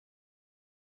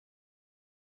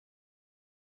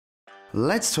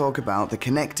Let's talk about the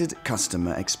connected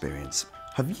customer experience.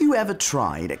 Have you ever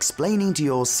tried explaining to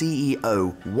your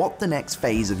CEO what the next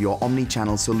phase of your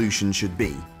omnichannel solution should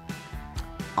be?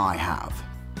 I have.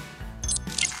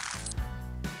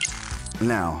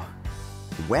 Now,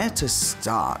 where to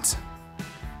start?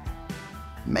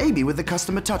 Maybe with the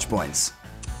customer touchpoints.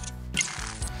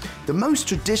 The most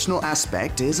traditional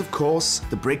aspect is, of course,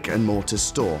 the brick-and-mortar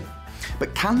store.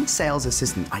 But can the sales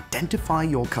assistant identify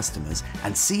your customers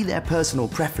and see their personal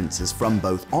preferences from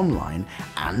both online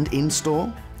and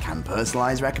in-store? Can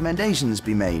personalized recommendations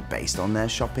be made based on their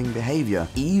shopping behavior,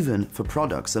 even for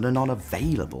products that are not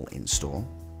available in-store?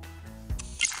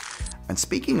 And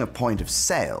speaking of point of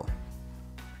sale,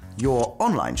 your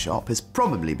online shop has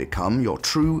probably become your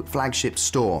true flagship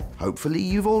store. Hopefully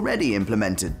you've already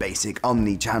implemented basic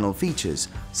omni-channel features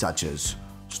such as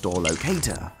store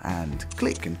locator and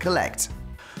click and collect.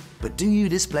 But do you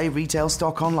display retail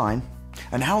stock online?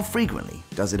 And how frequently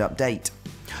does it update?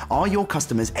 Are your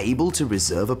customers able to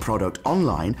reserve a product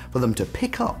online for them to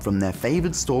pick up from their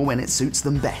favored store when it suits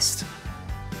them best?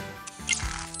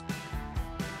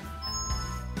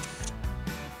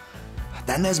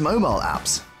 Then there's mobile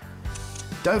apps.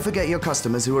 Don't forget your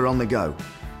customers who are on the go.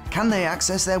 Can they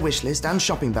access their wishlist and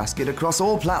shopping basket across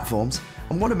all platforms?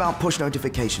 And what about push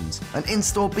notifications and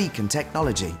in-store beacon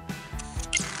technology?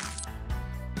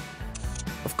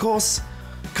 Of course,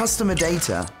 customer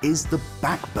data is the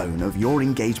backbone of your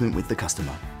engagement with the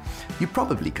customer. You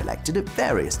probably collected at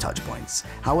various touchpoints.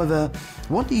 However,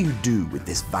 what do you do with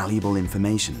this valuable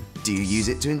information? Do you use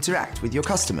it to interact with your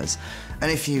customers?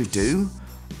 And if you do,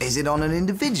 is it on an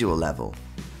individual level?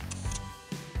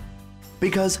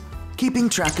 Because keeping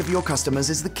track of your customers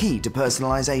is the key to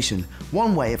personalization.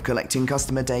 One way of collecting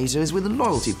customer data is with a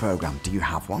loyalty program. Do you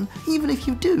have one? Even if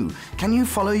you do, can you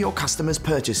follow your customers'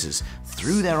 purchases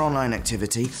through their online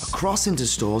activity, across into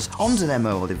stores, onto their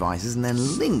mobile devices, and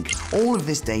then link all of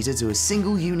this data to a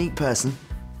single unique person?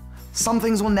 Some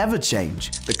things will never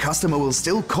change. The customer will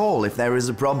still call if there is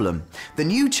a problem. The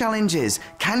new challenge is,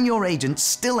 can your agent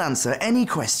still answer any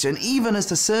question even as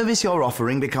the service you're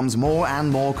offering becomes more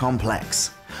and more complex?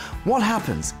 What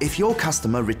happens if your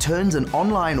customer returns an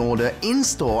online order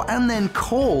in-store and then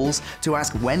calls to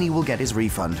ask when he will get his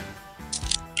refund?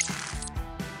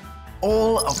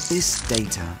 All of this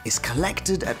data is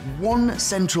collected at one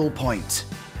central point,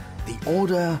 the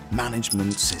order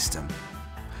management system.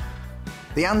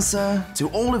 The answer to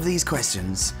all of these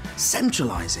questions,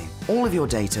 centralizing all of your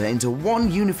data into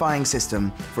one unifying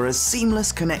system for a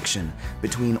seamless connection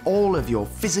between all of your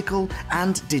physical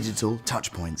and digital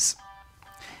touchpoints.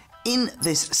 In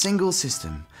this single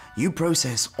system, you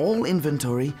process all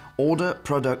inventory, order,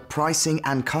 product, pricing,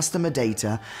 and customer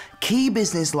data, key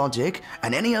business logic,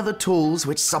 and any other tools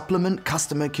which supplement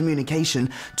customer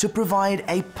communication to provide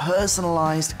a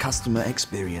personalized customer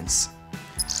experience.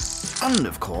 And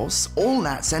of course, all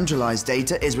that centralized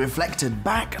data is reflected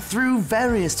back through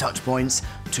various touchpoints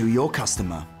to your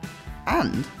customer.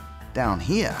 And down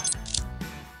here,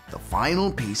 the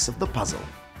final piece of the puzzle.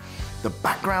 The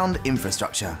background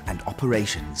infrastructure and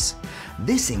operations.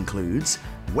 This includes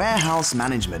warehouse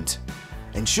management,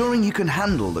 ensuring you can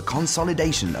handle the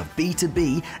consolidation of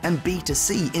B2B and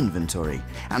B2C inventory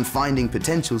and finding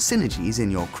potential synergies in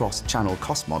your cross-channel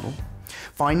cost model.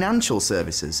 Financial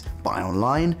services, buy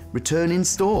online, return in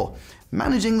store.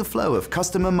 Managing the flow of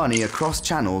customer money across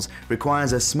channels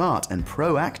requires a smart and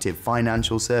proactive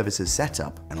financial services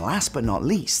setup. And last but not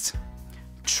least,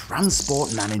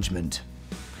 transport management.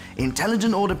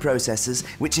 Intelligent order processes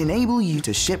which enable you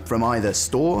to ship from either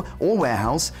store or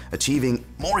warehouse, achieving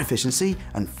more efficiency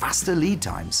and faster lead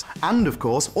times. And of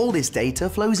course, all this data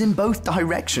flows in both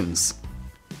directions.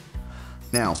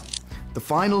 Now, the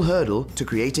final hurdle to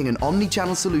creating an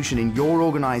omnichannel solution in your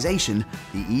organization,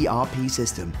 the ERP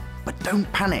system. But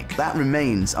don't panic, that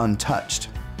remains untouched.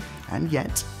 And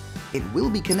yet, it will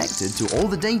be connected to all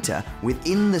the data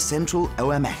within the central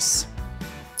OMS.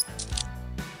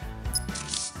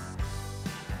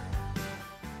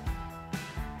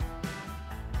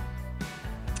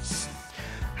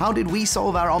 How did we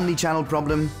solve our omnichannel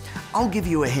problem? I'll give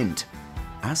you a hint.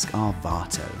 Ask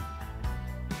Arvato.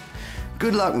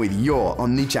 Good luck with your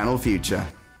omnichannel future.